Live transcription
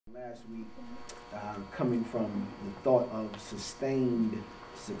Last week, coming from the thought of sustained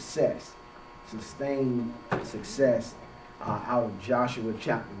success. Sustained success out of Joshua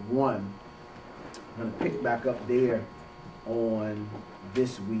chapter 1. I'm going to pick back up there on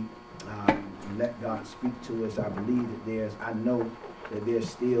this week. Let God speak to us. I believe that I know that there's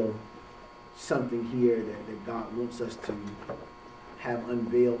still something here that God wants us to have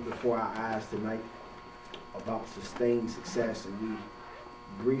unveiled before our eyes tonight about sustained success. And we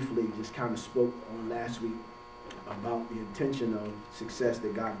briefly just kind of spoke on last week about the intention of success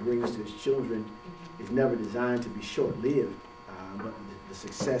that God brings to his children is never designed to be short-lived, but the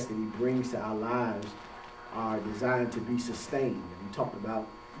success that he brings to our lives are designed to be sustained. And we talked about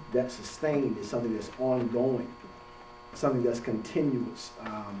that sustained is something that's ongoing, something that's continuous.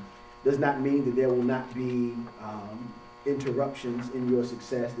 Does not mean that there will not be interruptions in your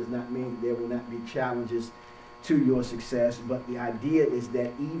success, does not mean that there will not be challenges to your success, but the idea is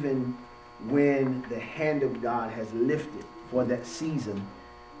that even when the hand of God has lifted for that season,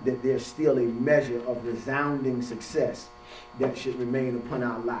 that there's still a measure of resounding success that should remain upon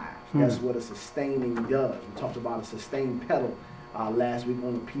our lives. That's what a sustaining does. We talked about a sustained pedal last week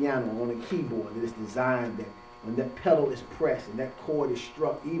on the piano, on the keyboard, that is designed that when that pedal is pressed and that chord is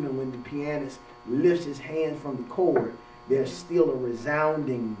struck, even when the pianist lifts his hand from the chord, there's still a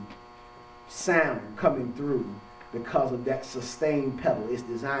resounding sound coming through because of that sustained pedal. It's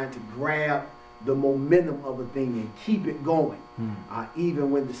designed to grab the momentum of a thing and keep it going,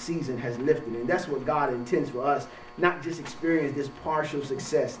 even when the season has lifted. And that's what God intends for us, not just experience this partial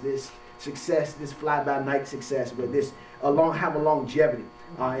success, this fly-by-night success, but this have a longevity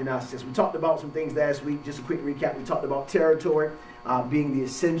in our success. We talked about some things last week. Just a quick recap. We talked about territory being the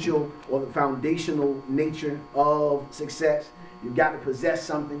essential or the foundational nature of success. You've got to possess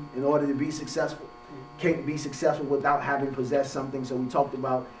something in order to be successful. Can't be successful without having possessed something. So we talked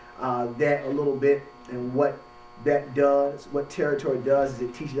about that a little bit and what that does. What territory does is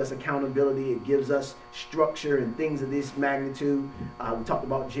it teaches us accountability. It gives us structure and things of this magnitude. We talked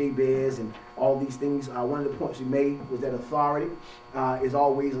about Jabez and all these things. One of the points we made was that authority is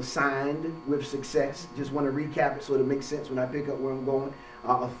always assigned with success. Just want to recap it so it makes sense when I pick up where I'm going.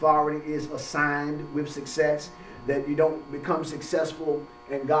 Authority is assigned with success. That you don't become successful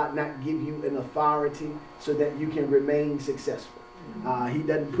and God not give you an authority so that you can remain successful. He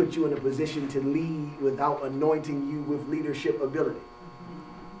doesn't put you in a position to lead without anointing you with leadership ability.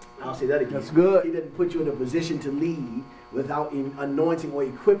 I'll say that again. That's good. He doesn't put you in a position to lead without anointing or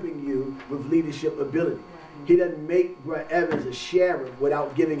equipping you with leadership ability. He doesn't make Brett Evans a sheriff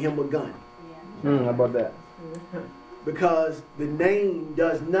without giving him a gun. How about that? Because the name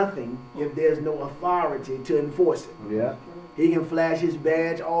does nothing if there's no authority to enforce it. Yeah. He can flash his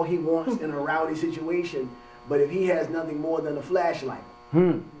badge all he wants in a rowdy situation, but if he has nothing more than a flashlight,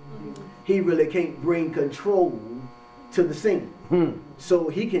 he really can't bring control to the scene. So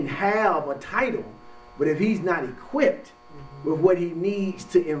he can have a title, but if he's not equipped with what he needs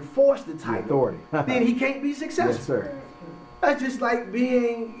to enforce the title, authority, then he can't be successful. Yes, sir. That's just like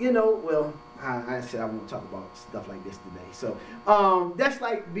being, I said I won't talk about stuff like this today. So that's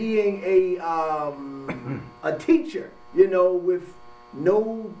like being a teacher, with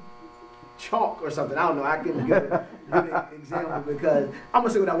no chalk or something. I don't know. I can give an example because I'm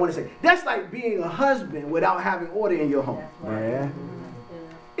gonna say what I want to say. That's like being a husband without having order in your home. Yeah.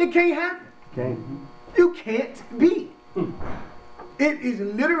 It can't happen. Okay. You can't be. It is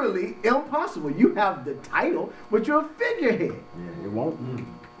literally impossible. You have the title, but you're a figurehead. Yeah, it won't.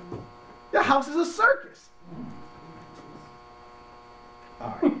 The house is a circus.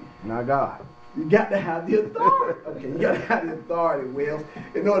 All right. Not God. You got to have the authority. Okay, you got to have the authority, Wills,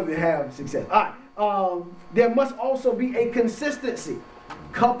 in order to have success. All right. There must also be a consistency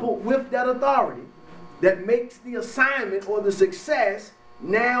coupled with that authority that makes the assignment or the success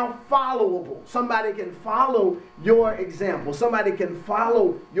now followable. Somebody can follow your example. Somebody can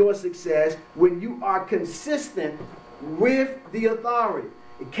follow your success when you are consistent with the authority.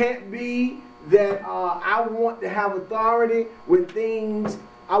 It can't be that I want to have authority when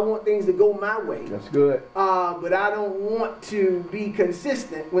I want things to go my way. That's good. But I don't want to be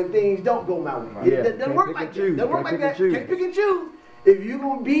consistent when things don't go my way. Yeah. It doesn't work like that. Doesn't work like that. Can't pick and choose. If you're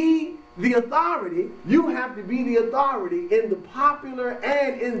going to be the authority, you have to be the authority in the popular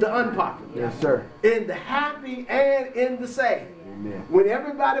and in the unpopular. Yes, sir. In the happy and in the sad. Amen. When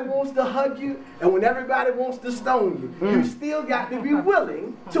everybody wants to hug you and when everybody wants to stone you, you still got to be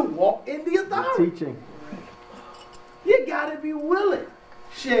willing to walk in the authority. Teaching. You got to be willing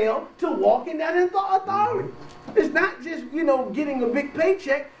shell to walk in that authority. It's not just, getting a big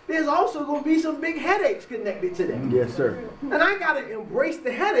paycheck. There's also going to be some big headaches connected to that. Yes, sir. And I got to embrace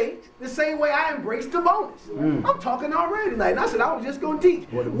the headaches the same way I embrace the bonus. I'm talking already tonight. And I said I was just going to teach.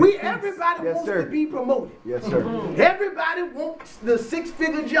 Everybody wants to be promoted. Yes, sir. Everybody wants the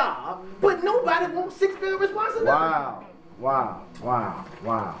six-figure job, but nobody wants six-figure responsibility. Wow.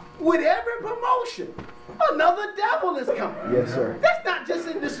 With every promotion, another devil is coming. Yes, sir. That's not just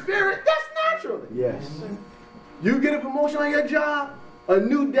in the spirit, that's naturally. Yes. You get a promotion on your job, a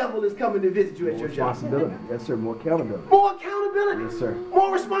new devil is coming to visit you at your job. Responsibility. Yes, sir. More accountability. More accountability. Yes, sir.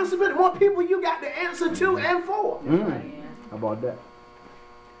 More responsibility. More people you got to answer to and for. How about that?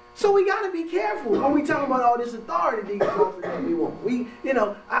 So we got to be careful when we talk about all this authority that we want.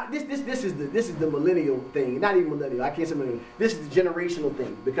 This is the millennial thing. Not even millennial. I can't say millennial. This is the generational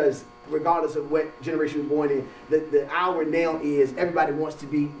thing, because regardless of what generation you're born in, the hour now is everybody wants to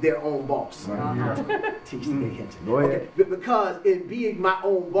be their own boss. Teach the Hinton. Go ahead. Okay. Because in being my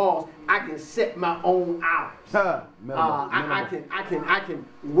own boss, I can set my own hours. I can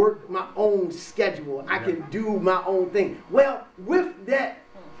work my own schedule. I can do my own thing. Well, with that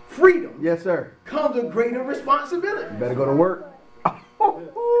freedom, yes, sir, comes a greater responsibility. You better go to work.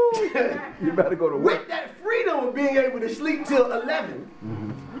 You better go to work. With that freedom of being able to sleep till 11,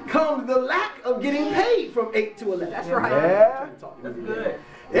 comes the lack of getting paid from 8 to 11. That's right. Yeah. That's good.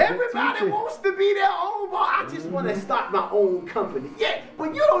 Everybody wants to be their own boss. I just want to start my own company. Yeah,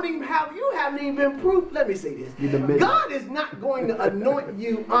 but you haven't even been proved. Let me say this. God is not going to anoint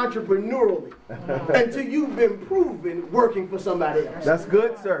you entrepreneurially until you've been proven working for somebody else. That's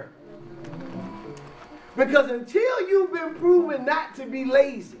good, sir. Because until you've been proven not to be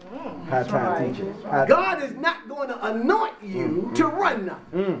lazy, high time teaching. God is not going to anoint you to run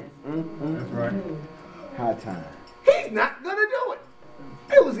nothing. That's right. High time. He's not going to do it.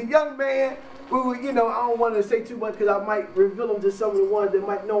 It was a young man. I don't want to say too much because I might reveal him to some of the ones that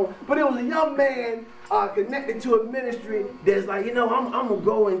might know him. But it was a young man connected to a ministry that's like, I'm going to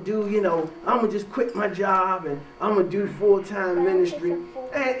go and do, I'm going to just quit my job and I'm going to do full-time ministry.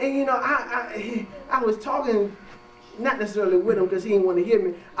 And I was talking, not necessarily with him because he didn't want to hear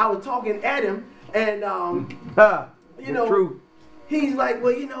me. I was talking at him and, true. He's like,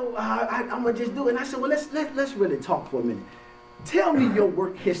 well, I'm going to just do it. And I said, well, let's really talk for a minute. Tell me your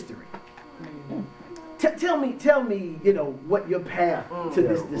work history. Tell me, what your path to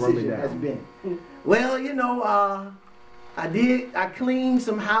this decision has been. Well, I cleaned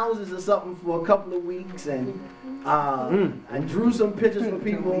some houses or something for a couple of weeks, and I drew some pictures for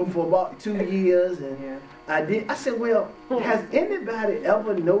people for about 2 years, and I said, well, has anybody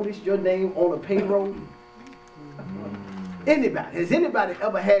ever noticed your name on a payroll? Anybody? Has anybody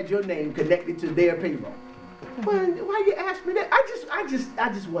ever had your name connected to their payroll? Well, why you ask me that? I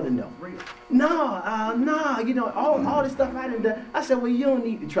just want to know. No, all the stuff I done done. I said, well, you don't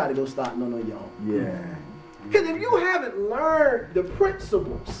need to try to go start none on your own. Yeah. Because if you haven't learned the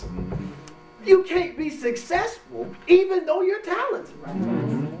principles, you can't be successful even though you're talented.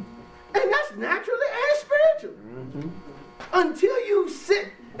 And that's naturally and spiritually. Until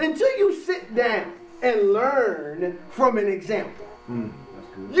you sit down and learn from an example.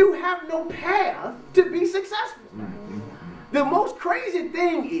 You have no path to be successful. The most crazy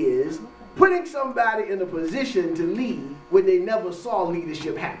thing is putting somebody in a position to lead when they never saw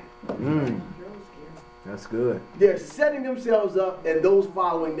leadership happen. That's good. They're setting themselves up and those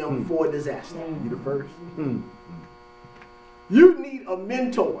following them for disaster. You the first. You need a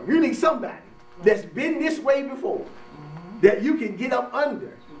mentor. You need somebody that's been this way before that you can get up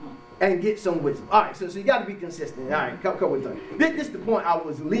under and get some wisdom. All right, so you got to be consistent. All right, come with it. This is the point I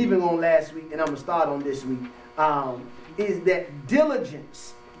was leaving on last week, and I'm going to start on this week, is that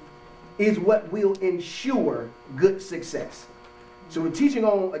diligence is what will ensure good success. So we're teaching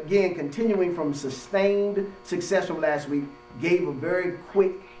on, again, continuing from sustained success from last week, gave a very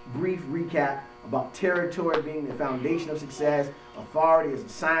quick, brief recap about territory being the foundation of success, authority is a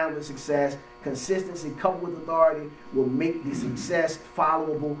sign of success, consistency coupled with authority will make the success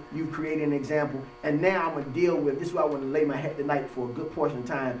followable. You've created an example. And now I'm going to deal with, this is why I want to lay my head tonight for a good portion of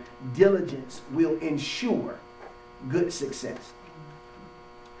time. Diligence will ensure good success.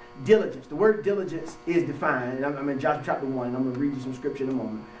 Diligence. The word diligence is defined, and I'm in Joshua chapter 1, and I'm going to read you some scripture in a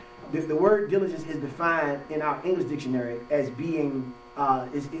moment. The word diligence is defined in our English dictionary as being,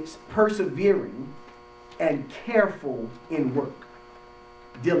 it's persevering and careful in work.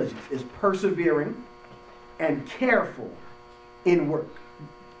 Diligence is persevering and careful in work.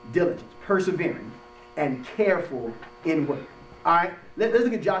 Diligence, persevering and careful in work. All right, let's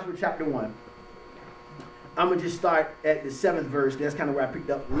look at Joshua chapter 1. I'm going to just start at the 7th verse. That's kind of where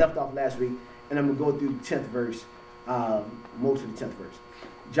I left off last week. And I'm going to go through the 10th verse, most of the 10th verse.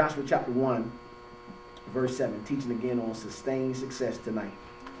 Joshua chapter 1, verse 7, teaching again on sustained success tonight.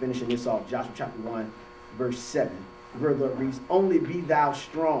 Finishing this off, Joshua chapter 1, verse 7. The word of the Lord reads, only be thou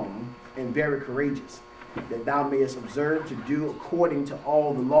strong and very courageous, that thou mayest observe to do according to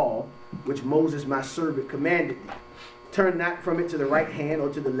all the law which Moses my servant commanded thee. Turn not from it to the right hand or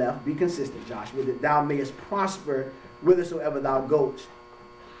to the left. Be consistent, Joshua, that thou mayest prosper whithersoever thou goest.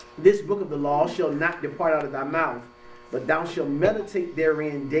 This book of the law shall not depart out of thy mouth, but thou shalt meditate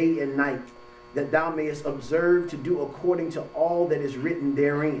therein day and night, that thou mayest observe to do according to all that is written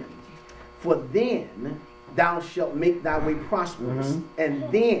therein. For then thou shalt make thy way prosperous, and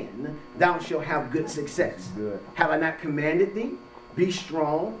then thou shalt have good success. Good. Have I not commanded thee? Be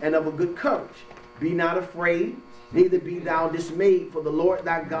strong and of a good courage. Be not afraid, neither be thou dismayed, for the Lord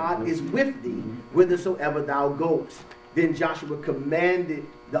thy God is with thee whithersoever thou goest. Then Joshua commanded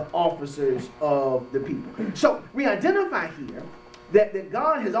the officers of the people. So we identify here that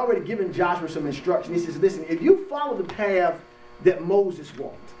God has already given Joshua some instruction. He says, listen, if you follow the path that Moses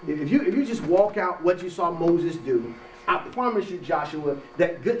walked, if you just walk out what you saw Moses do, I promise you, Joshua,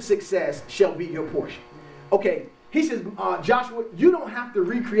 that good success shall be your portion. Okay, he says, Joshua, you don't have to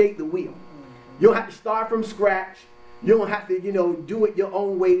recreate the wheel. You don't have to start from scratch. You don't have to, do it your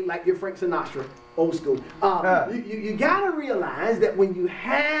own way like your Frank Sinatra, old school. You got to realize that when you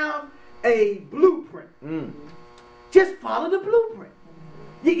have a blueprint, just follow the blueprint.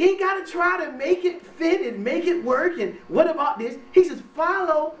 You ain't got to try to make it fit and make it work. And what about this? He says,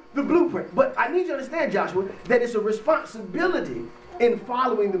 follow the blueprint. But I need you to understand, Joshua, that it's a responsibility in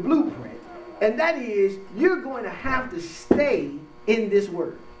following the blueprint. And that is, you're going to have to stay in this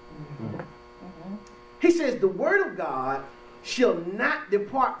word. He says, the word of God shall not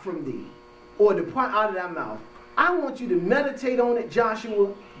depart from thee or depart out of thy mouth. I want you to meditate on it,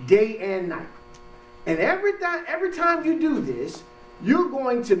 Joshua, day and night. And every time you do this, you're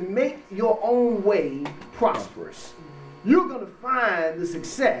going to make your own way prosperous. You're going to find the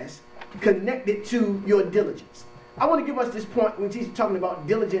success connected to your diligence. I want to give us this point when he's talking about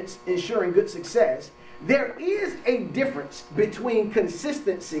diligence ensuring good success. There is a difference between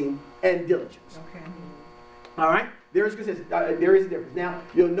consistency and diligence. Okay. All right? There is consistency. There is a difference. Now,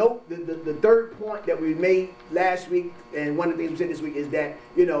 you'll note the third point that we made last week, and one of the things we said this week is that,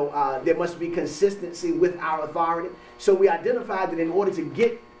 there must be consistency with our authority. So we identified that in order to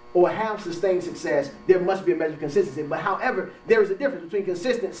get or have sustained success, there must be a measure of consistency. But however, there is a difference between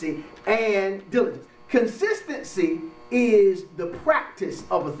consistency and diligence. Consistency is the practice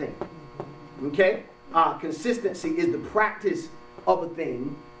of a thing. Okay? Consistency is the practice of a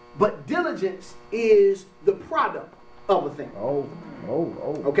thing, but diligence is the product of a thing.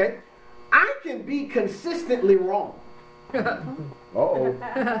 Okay? I can be consistently wrong.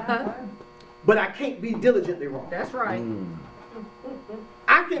 But I can't be diligently wrong. That's right.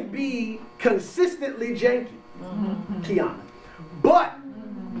 I can be consistently janky, Kiana, but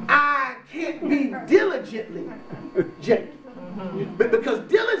I can't be diligently janky. Because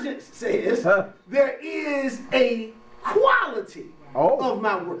diligence says there is a quality of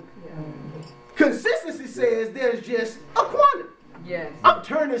my work. Consistency says there's just a quantity. Yes. I'm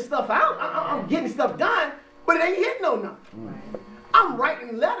turning stuff out. I'm getting stuff done, but it ain't hitting on nothing. I'm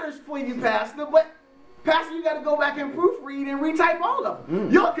writing letters for you, Pastor, but Pastor, you got to go back and proofread and retype all of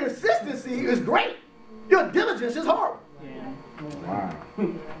them. Your consistency is great. Your diligence is horrible. Wow.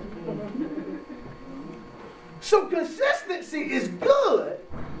 So consistency is good,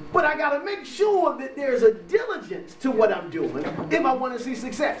 but I got to make sure that there's a diligence to what I'm doing if I want to see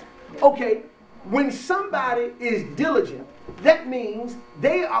success. Okay, when somebody is diligent, that means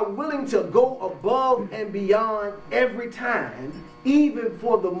they are willing to go above and beyond every time, even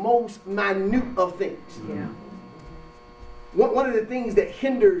for the most minute of things. Yeah. One of the things that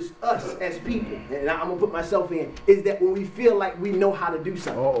hinders us as people, and I'm going to put myself in, is that when we feel like we know how to do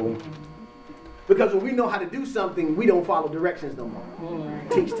something. Because when we know how to do something, we don't follow directions no more.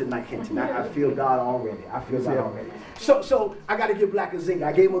 Teach tonight, Hinton. I feel God already. I feel God already. So I got to give Black a zing.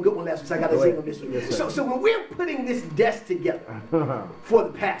 I gave him a good one last week, so I got to zing him this week. Yes, so when we're putting this desk together for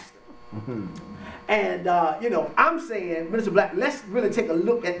the pastor, and I'm saying, Minister Black, let's really take a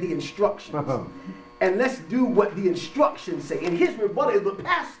look at the instructions, and let's do what the instructions say. And his rebuttal is, but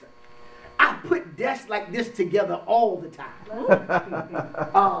Pastor, I put desks like this together all the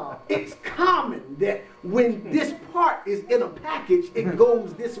time. It's common that when this part is in a package, it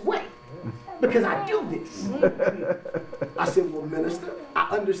goes this way. Because I do this. I said, well, minister, I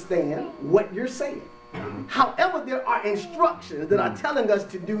understand what you're saying. However, there are instructions that are telling us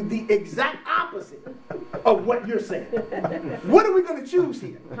to do the exact opposite of what you're saying. What are we going to choose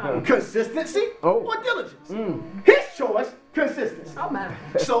here? Consistency or diligence? His choice, consistency.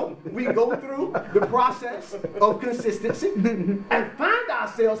 So we go through the process of consistency and find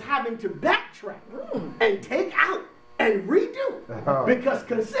ourselves having to backtrack and take out and redo because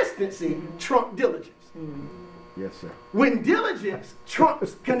consistency trumps diligence. Yes, sir. When diligence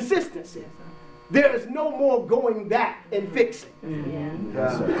trumps consistency, there is no more going back and fixing.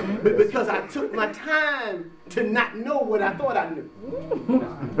 Yes, sir. But because I took my time to not know what I thought I knew.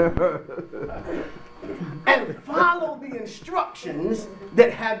 And follow the instructions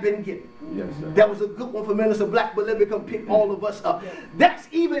that have been given. Yes, sir. That was a good one for Minister Black, but let me come pick all of us up. That's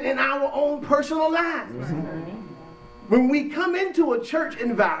even in our own personal lives. When we come into a church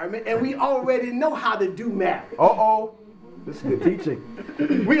environment and we already know how to do marriage. This is good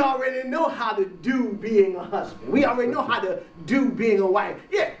teaching. We already know how to do being a husband. We already know how to do being a wife.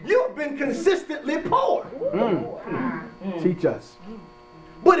 Yeah, you've been consistently poor. Teach us.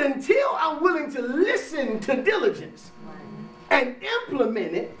 But until I'm willing to listen to diligence and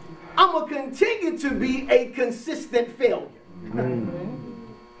implement it, I'm going to continue to be a consistent failure.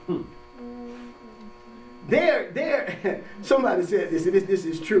 Somebody said this, and this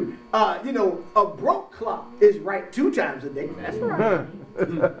is true. You know, a broke clock is right 2 times a day. That's right.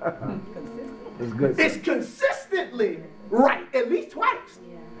 That's good. It's consistently right at least twice.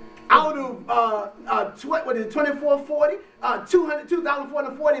 Out of 2440,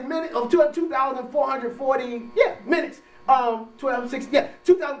 2,440 minutes, of 2,440 minutes,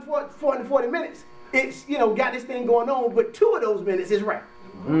 2,440 minutes. It's, you know, got this thing going on, but 2 of those minutes is right.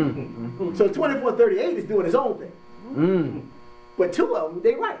 So 2438 is doing its own thing. But 2 of them,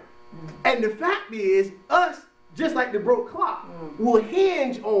 they right. And the fact is, us, just like the broke clock, will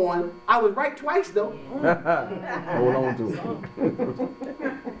hinge on, I was right twice though. Hold on to it.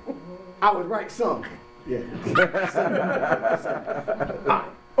 I was right some. Yeah. All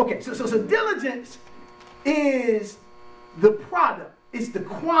right. Okay, so diligence is the product. It's the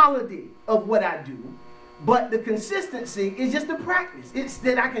quality of what I do. But the consistency is just the practice. It's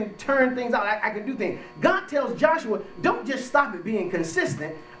that I can turn things out. I can do things. God tells Joshua, don't just stop at being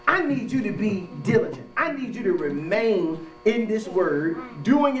consistent. I need you to be diligent. I need you to remain in this word,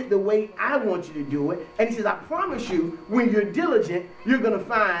 doing it the way I want you to do it. And he says, I promise you, when you're diligent, you're going to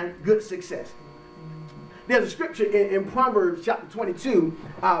find good success. There's a scripture in Proverbs chapter 22,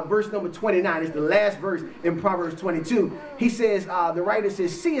 verse number 29. It's the last verse in Proverbs 22. He says, the writer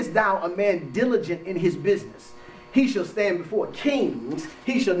says, seest thou a man diligent in his business? He shall stand before kings.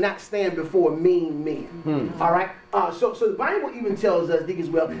 He shall not stand before mean men. All right. So the Bible even tells us, Dick, as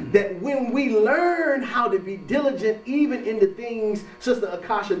well, that when we learn how to be diligent, even in the things, Sister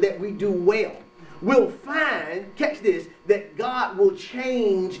Akasha, that we do well, we'll find, catch this, that God will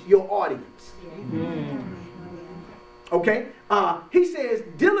change your audience. Okay? He says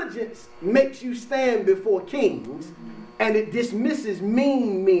diligence makes you stand before kings, and it dismisses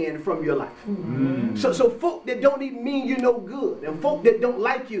mean men from your life. So folk that don't even mean you no good, and folk that don't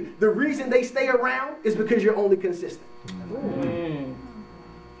like you, the reason they stay around is because you're only consistent.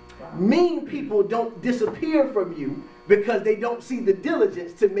 Mean people don't disappear from you because they don't see the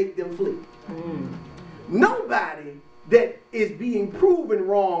diligence to make them flee. Nobody that is being proven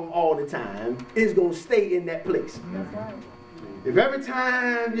wrong all the time is going to stay in that place. That's right. If every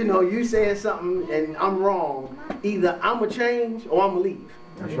time, you know, you say something and I'm wrong, either I'm going to change or I'm going to leave.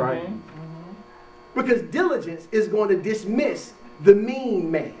 That's right. Because diligence is going to dismiss the mean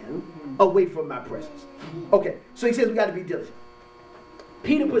man away from my presence. Okay, so he says we got to be diligent.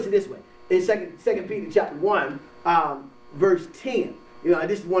 Peter puts it this way. In 2 Peter chapter 1, verse 10. You know,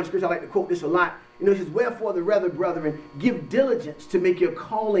 this is one scripture I like to quote this a lot. You know, it says, wherefore the rather, brethren, give diligence to make your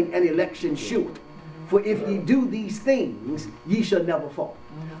calling and election sure. For if ye do these things, ye shall never fall.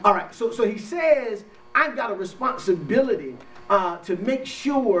 All right, so he says, I've got a responsibility to make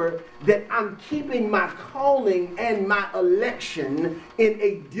sure that I'm keeping my calling and my election in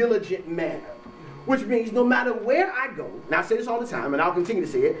a diligent manner. Which means no matter where I go, and I say this all the time, and I'll continue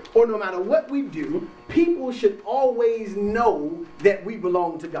to say it, or no matter what we do, people should always know that we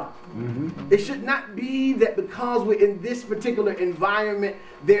belong to God. It should not be that because we're in this particular environment,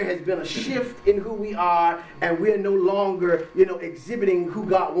 there has been a shift in who we are, and we're no longer, you know, exhibiting who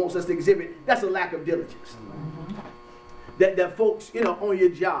God wants us to exhibit. That's a lack of diligence. That folks, you know, on your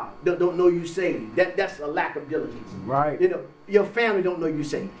job don't know you saved. That's a lack of diligence. Right. You know, your family don't know you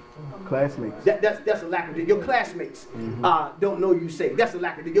saved. Classmates. That's a lack of diligence. Your classmates don't know you saved. That's a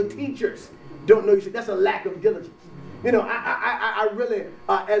lack of diligence. Your teachers don't know you saved. That's a lack of diligence. You know, I really,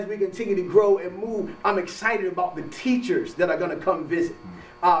 as we continue to grow and move, I'm excited about the teachers that are going to come visit.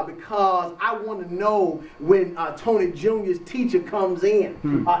 Because I want to know when Tony Jr.'s teacher comes in,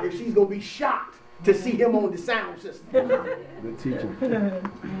 if she's going to be shocked to see him on the sound system. The teacher.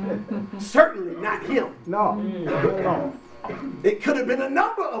 Certainly not him. No. No. It could have been a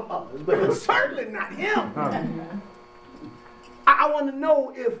number of others, but certainly not him. I want to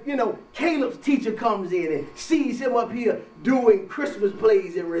know if, you know, Caleb's teacher comes in and sees him up here doing Christmas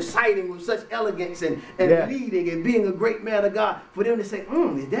plays and reciting with such elegance and leading and being a great man of God, for them to say,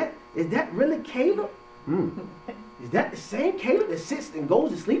 is that really Caleb? Is that the same Caleb that sits and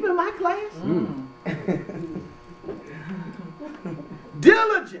goes to sleep in my class?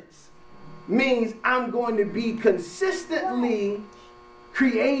 Diligence means I'm going to be consistently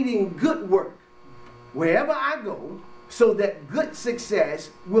creating good work wherever I go, so that good success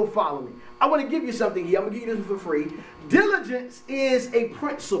will follow me. I want to give you something here. I'm going to give you this for free. Diligence is a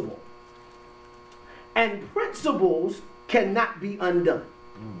principle. And principles cannot be undone.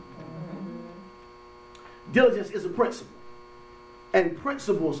 Diligence is a principle. And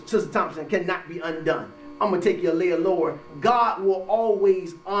principles, Sister Thompson, cannot be undone. I'm going to take you a layer lower. God will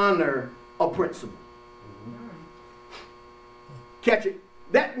always honor a principle. Catch it?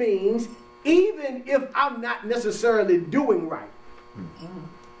 That means even if I'm not necessarily doing right,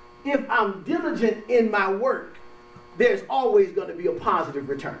 if I'm diligent in my work, there's always going to be a positive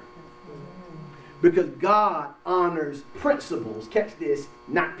return. Because God honors principles, catch this,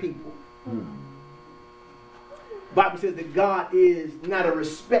 not people. Bible says that God is not a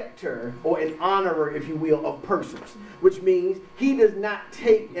respecter or an honorer, if you will, of persons, which means he does not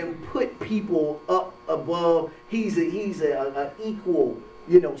take and put people up above. He's a equal,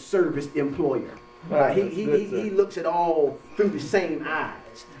 you know, service employer. He looks at all through the same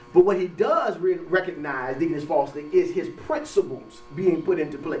eyes. But what he does recognize, Deaconess Foster, is his principles being put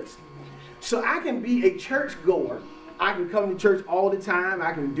into place. So I can be a church goer. I can come to church all the time.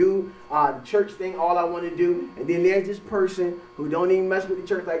 I can do the church thing, all I want to do. And then there's this person who don't even mess with the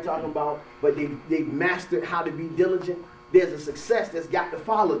church like talking about, but they've mastered how to be diligent. There's a success that's got to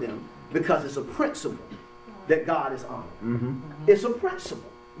follow them because it's a principle that God is honoring. It's a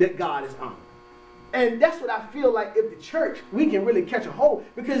principle that God is honoring. And that's what I feel like if the church, we can really catch a hold.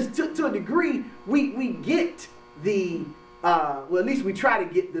 Because to a degree, we get the, well, at least we try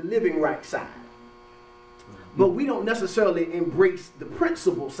to get the living right side. But we don't necessarily embrace the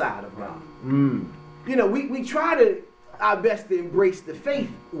principle side of God. You know, we try to our best to embrace the faith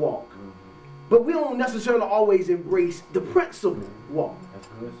walk. But we don't necessarily always embrace the principle walk. That's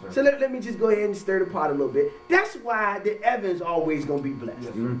good, sir. So let me just go ahead and stir the pot a little bit. That's why the Evans always going to be blessed.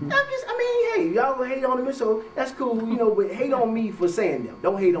 Yes, I mean, hey, y'all gonna hate on them, so that's cool, you know, but hate on me for saying them.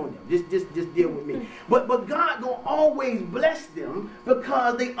 Don't hate on them. Just deal with me. But God gonna always bless them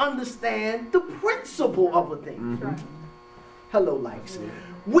because they understand the principle of a thing. Hello, likes.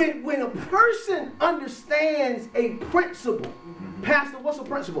 When a person understands a principle, Pastor, what's a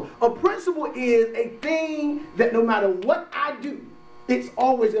principle? A principle is a thing that no matter what I do, it's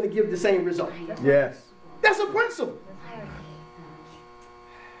always going to give the same result. Yes. That's a principle.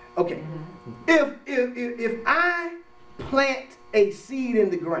 Okay. If I plant a seed in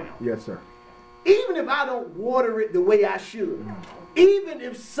the ground, Yes, sir. even if I don't water it the way I should, even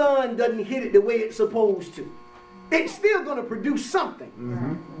if sun doesn't hit it the way it's supposed to, it's still going to produce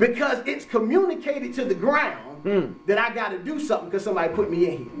something because it's communicated to the ground that I got to do something because somebody put me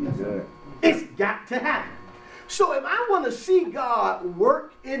in here. It's got to happen. So if I want to see God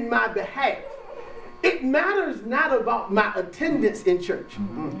work in my behalf, it matters not about my attendance in church.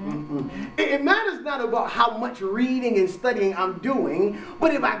 It matters not about how much reading and studying I'm doing,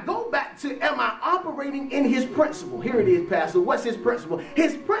 but if I go back to, am I operating in his principle? Here it is, Pastor. What's his principle?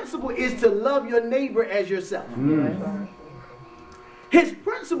 His principle is to love your neighbor as yourself. His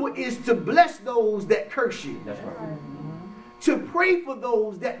principle is to bless those that curse you. That's right. To pray for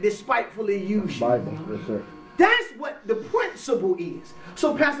those that despitefully use you. Bible. Yes, sir. That's what the principle is.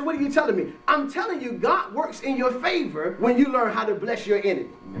 So, Pastor, what are you telling me? I'm telling you, God works in your favor when you learn how to bless your enemy.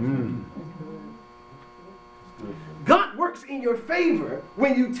 God works in your favor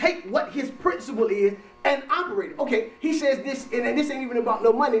when you take what his principle is and operate it. Okay, he says this, and this ain't even about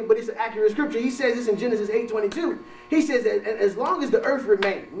no money, but it's an accurate scripture. He says this in Genesis 8:22. He says that as long as the earth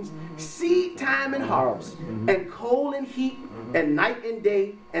remains, seed time and harvest, and cold and heat, and night and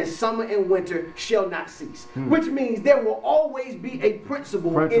day, and summer and winter shall not cease. Which means there will always be a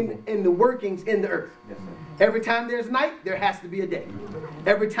principle. In the workings in the earth. Yes, sir. Every time there's night, there has to be a day.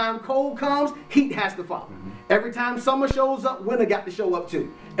 Every time cold comes, heat has to follow. Every time summer shows up, winter got to show up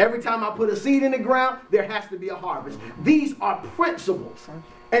too. Every time I put a seed in the ground, there has to be a harvest. These are principles.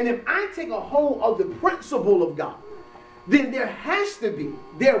 And if I take a hold of the principle of God, then there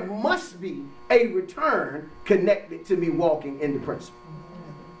must be a return connected to me walking in the principle.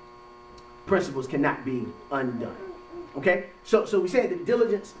 Principles cannot be undone. Okay? So we say that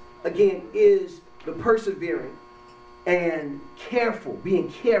diligence, again, is the persevering and careful, being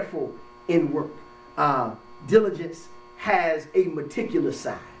careful in work. Diligence has a meticulous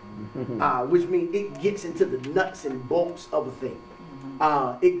side, which means it gets into the nuts and bolts of a thing.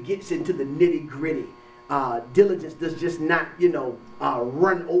 It gets into the nitty gritty. Diligence does just not,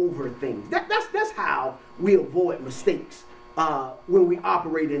 run over things. That's how we avoid mistakes when we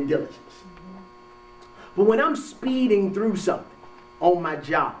operate in diligence. But when I'm speeding through something on my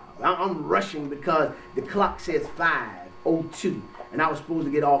job, I'm rushing because the clock says 5:02, and I was supposed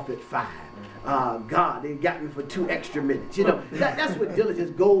to get off at 5. God, they got me for 2 extra minutes. That's what diligence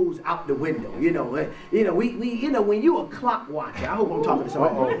goes out the window. When you a clock watcher, I hope I'm talking to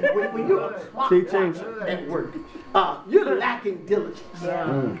somebody. When you're a clock watcher at work, you're lacking diligence.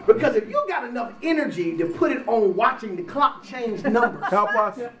 Because if you got enough energy to put it on watching the clock change numbers, help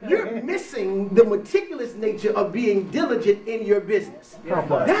us. You're missing the meticulous nature of being diligent in your business.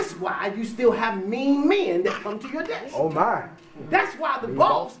 That's why you still have mean men that come to your desk. Oh my. That's why the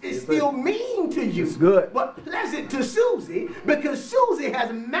boss is still mean to you, but pleasant to Susie, because Susie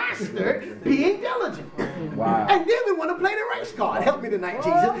has mastered being diligent. Wow. And then we want to play the race card. Help me tonight,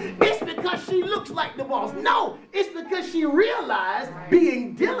 Jesus. It's because she looks like the boss. No, it's because she realized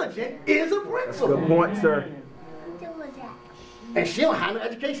being diligent is a principle. Good point, sir. And she don't have no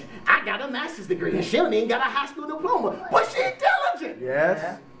education. I got a master's degree, and she don't even got a high school diploma, but she's diligent.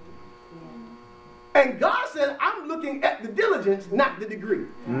 Yes. And God said, I'm looking at the diligence, not the degree.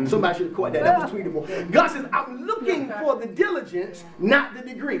 Somebody should have caught that. That was tweetable. God says, I'm looking for the diligence, not the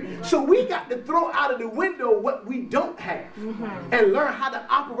degree. So we got to throw out of the window what we don't have and learn how to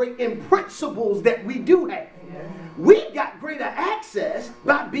operate in principles that we do have. We got greater access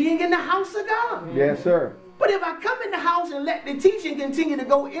by being in the house of God. Yes, sir. But if I come in the house and let the teaching continue to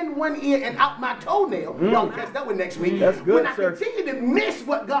go in one ear and out my toenail, y'all can catch that one next week. That's good, when I continue to miss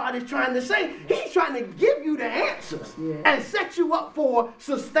what God is trying to say, He's trying to give you the answers and set you up for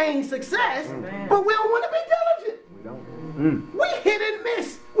sustained success. But we don't want to be diligent. We don't. We hit and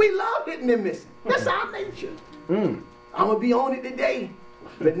miss. We love hitting and missing. That's our nature. I'm going to be on it today,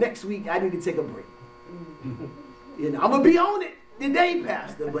 but next week I need to take a break. I'm going to be on it today,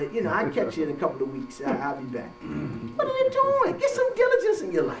 Pastor, but I catch you in a couple of weeks. I'll be back. What are you doing? Get some diligence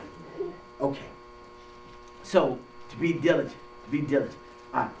in your life. Okay. So, to be diligent.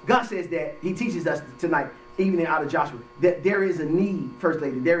 All right. God says that He teaches us tonight, even out of Joshua, that there is a need, First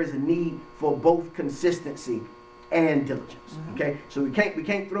Lady, there is a need for both consistency and diligence. Okay? So we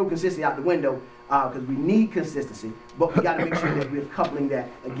can't throw consistency out the window because we need consistency, but we got to make sure that we're coupling that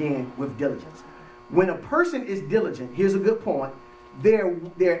again with diligence. When a person is diligent, here's a good point,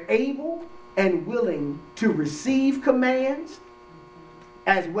 they're able and willing to receive commands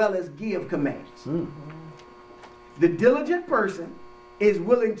as well as give commands. The diligent person is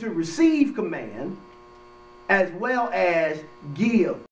willing to receive command as well as give